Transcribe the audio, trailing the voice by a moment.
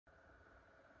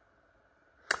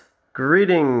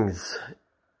Greetings,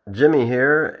 Jimmy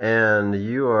here, and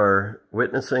you are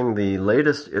witnessing the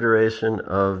latest iteration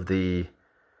of the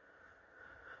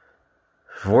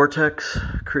Vortex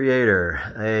Creator,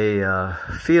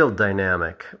 a field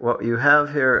dynamic. What you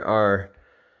have here are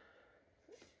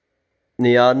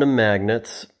neodymium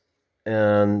magnets,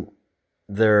 and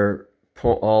they're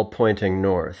all pointing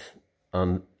north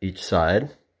on each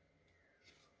side.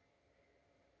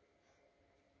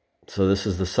 So this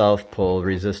is the South Pole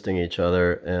resisting each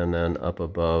other, and then up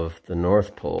above the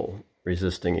North Pole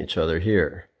resisting each other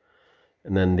here.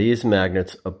 And then these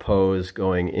magnets oppose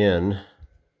going in,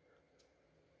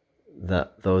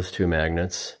 those two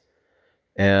magnets.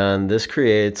 And this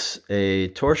creates a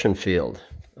torsion field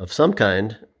of some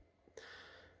kind.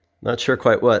 Not sure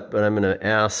quite what, but I'm going to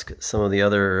ask some of the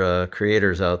other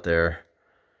creators out there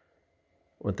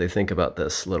what they think about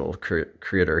this little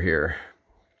critter here.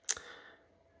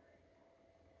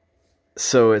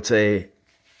 So it's a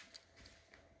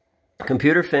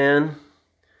computer fan,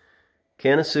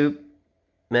 can of soup,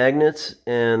 magnets,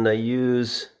 and I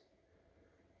use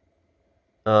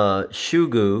shoe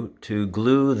glue to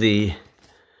glue the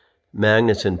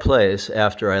magnets in place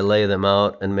after I lay them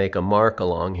out and make a mark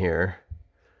along here.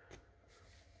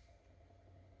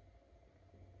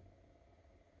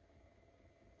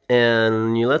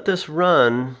 And you let this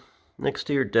run next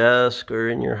to your desk or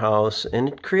in your house, and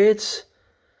it creates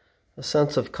a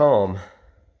sense of calm,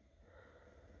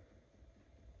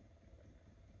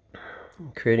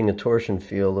 creating a torsion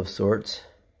field of sorts.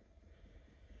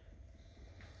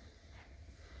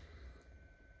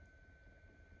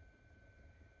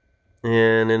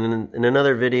 And in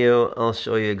another video, I'll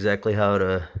show you exactly how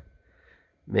to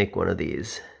make one of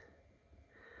these.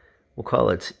 We'll call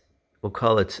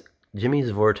it Jimmy's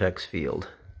Vortex Field.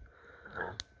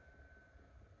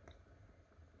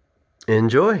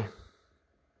 Enjoy.